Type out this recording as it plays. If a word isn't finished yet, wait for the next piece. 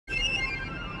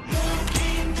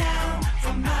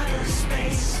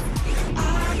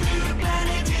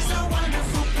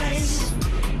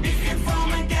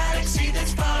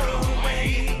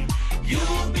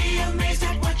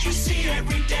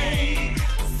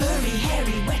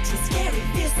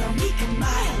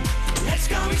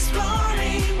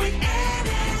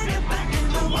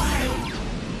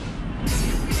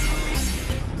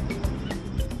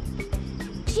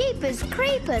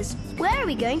Eppas. Where are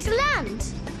we going to land?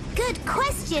 Good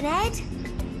question, Ed.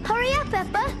 Hurry up,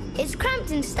 Eppa. It's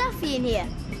cramped and stuffy in here.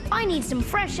 I need some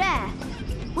fresh air.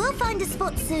 We'll find a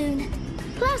spot soon.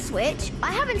 Plus which,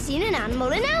 I haven't seen an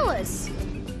animal in hours.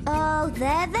 Oh,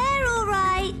 they're there all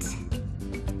right.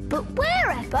 But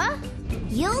where, Eppa?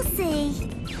 You'll see.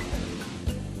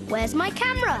 Where's my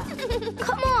camera?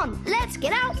 Come on, let's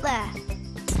get out there.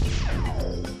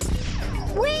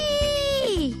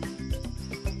 Whee!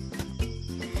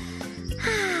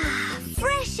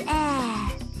 Fresh air.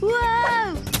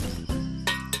 Whoa!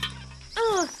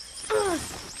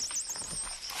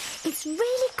 It's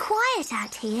really quiet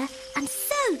out here and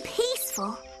so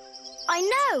peaceful. I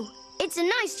know. It's a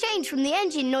nice change from the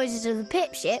engine noises of the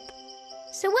pip ship.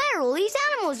 So where are all these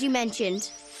animals you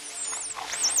mentioned?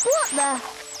 What the?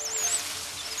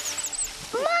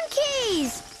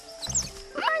 Monkeys!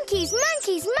 Monkeys,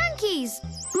 monkeys, monkeys!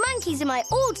 Monkeys are my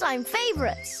all-time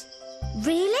favourites.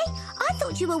 Really? I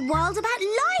thought you were wild about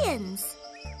lions.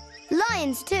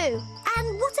 Lions too.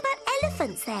 And what about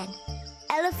elephants then?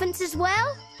 Elephants as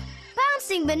well?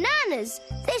 Bouncing bananas!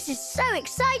 This is so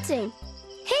exciting.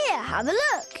 Here, have a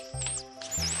look.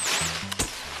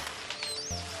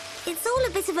 It's all a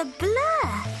bit of a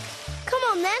blur. Come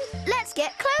on then, let's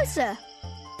get closer.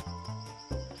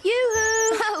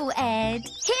 Yoo-hoo! Oh, Ed.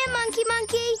 Here, monkey,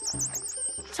 monkey.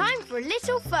 Time for a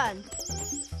little fun.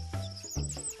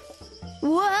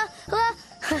 Whoa!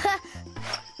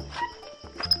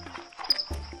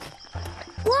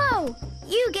 Whoa!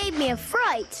 You gave me a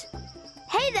fright.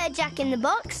 Hey there, Jack in the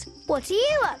Box. What are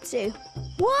you up to?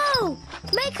 Whoa!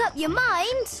 Make up your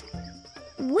mind.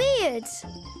 Weird.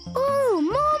 Ooh,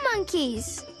 more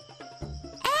monkeys.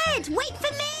 Ed, wait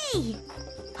for me.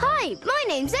 Hi, my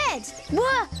name's Ed.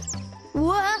 Whoa!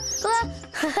 Whoa!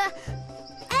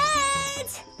 Ed!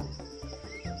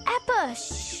 Eppa,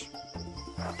 shh.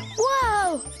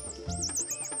 Whoa!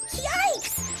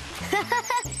 Yikes!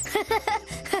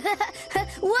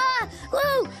 Whoa!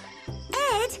 Whoa!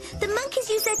 Ed, the monkeys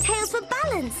use their tails for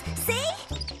balance. See?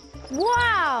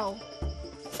 Wow!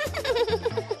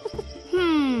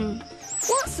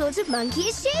 What sort of monkey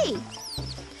is she?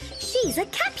 She's a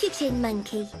capuchin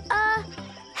monkey.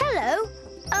 Hello.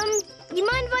 You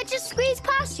mind if I just squeeze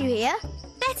past you here?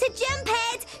 Better jump,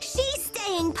 Ed. She's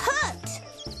staying put.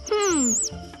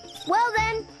 Well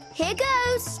then, here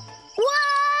goes.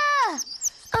 Whoa!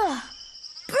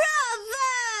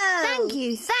 Bravo! Thank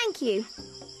you, thank you.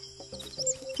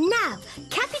 Now,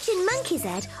 capuchin monkeys,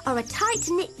 Ed, are a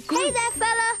tight-knit group. Hey there,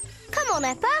 fella. Come on,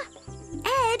 Eppa.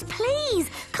 Ed, please,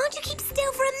 can't you keep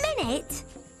still for a minute?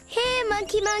 Here,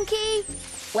 monkey, monkey.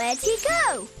 Where'd he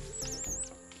go?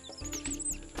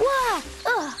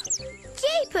 Whoa!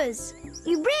 Jeepers!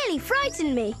 You really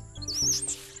frightened me.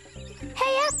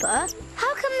 Hey, Eppa,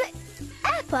 how come...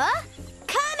 Eppa?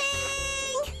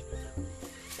 Coming!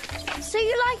 So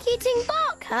you like eating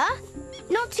bark, huh?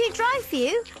 Not too dry for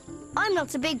you? I'm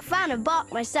not a big fan of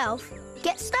bark myself.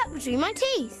 Gets stuck between my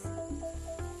teeth.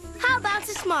 How about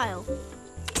a smile?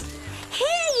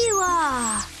 Here you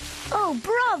are! Oh,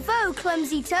 bravo,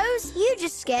 Clumsy Toes. You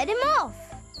just scared him off.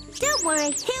 Don't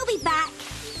worry, he'll be back.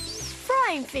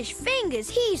 Frying fish fingers,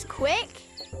 he's quick.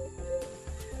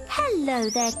 Hello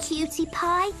there, cutie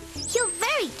pie. You're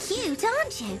very cute,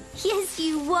 aren't you? Yes,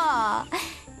 you are.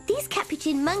 These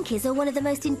capuchin monkeys are one of the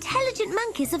most intelligent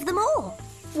monkeys of them all.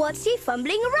 What's he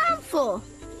fumbling around for?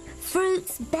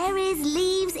 Fruits, berries,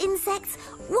 leaves, insects,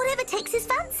 whatever takes his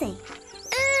fancy.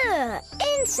 Ugh,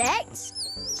 insects?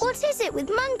 What is it with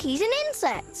monkeys and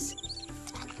insects?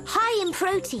 High in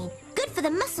protein, good for the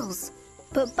muscles.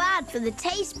 But bad for the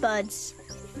taste buds.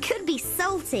 Could be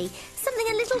salty, something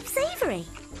a little savoury.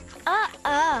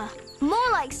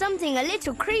 More like something a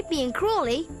little creepy and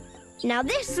crawly. Now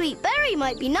this sweet berry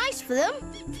might be nice for them.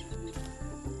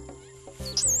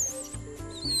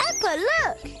 Eppa,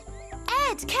 look!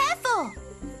 Ed, careful!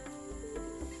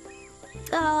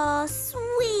 Oh,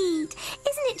 sweet.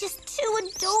 Isn't it just too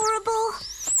adorable?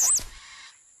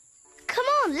 Come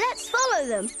on, let's follow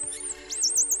them.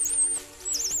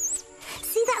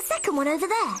 See that second one over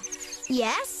there?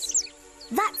 Yes?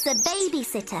 That's a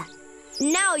babysitter.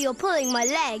 Now you're pulling my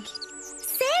leg.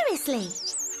 Seriously?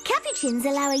 Capuchins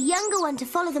allow a younger one to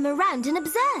follow them around and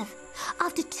observe.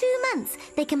 After 2 months,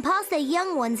 they can pass their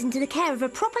young ones into the care of a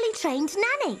properly trained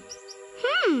nanny.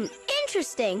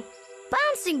 Interesting.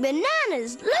 Bouncing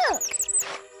bananas, look!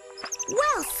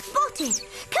 Well spotted.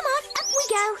 Come on, up we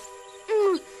go.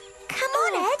 Come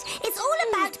on, Ed. It's all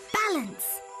about balance.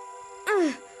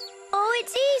 Oh,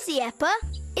 it's easy, Eppa.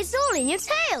 It's all in your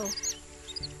tail.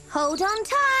 Hold on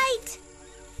tight.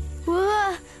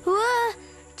 Whoa, whoa,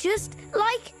 just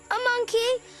like a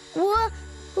monkey. Whoa,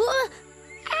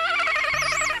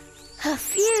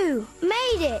 Phew,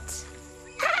 made it.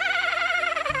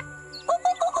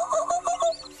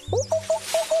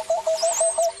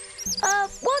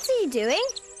 What are you doing?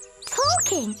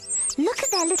 Talking. Look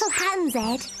at their little hands,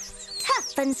 Ed.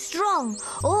 Tough and strong,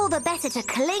 all the better to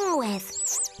cling with.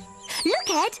 Look,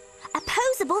 Ed,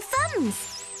 opposable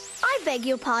thumbs. I beg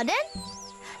your pardon?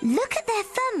 Look at their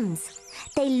thumbs.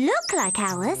 They look like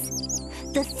ours.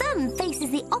 The thumb faces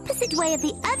the opposite way of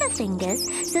the other fingers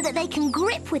so that they can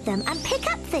grip with them and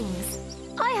pick up things.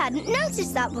 I hadn't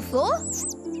noticed that before.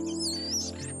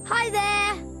 Hi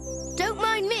there. Don't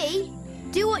mind me.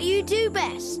 Do what you do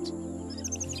best.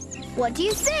 What do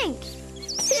you think?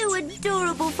 Too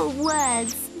adorable for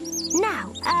words.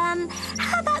 Now,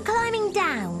 how about climbing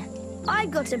down?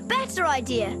 I've got a better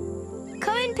idea.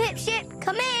 Come in, Pipship,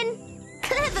 come in.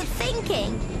 Clever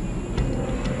thinking.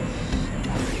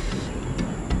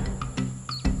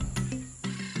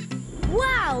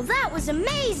 Wow, that was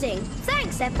amazing.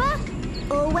 Thanks,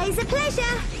 Eppa. Always a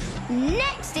pleasure.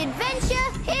 Next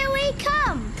adventure, here we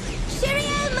come.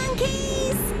 Cheerio,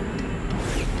 monkeys!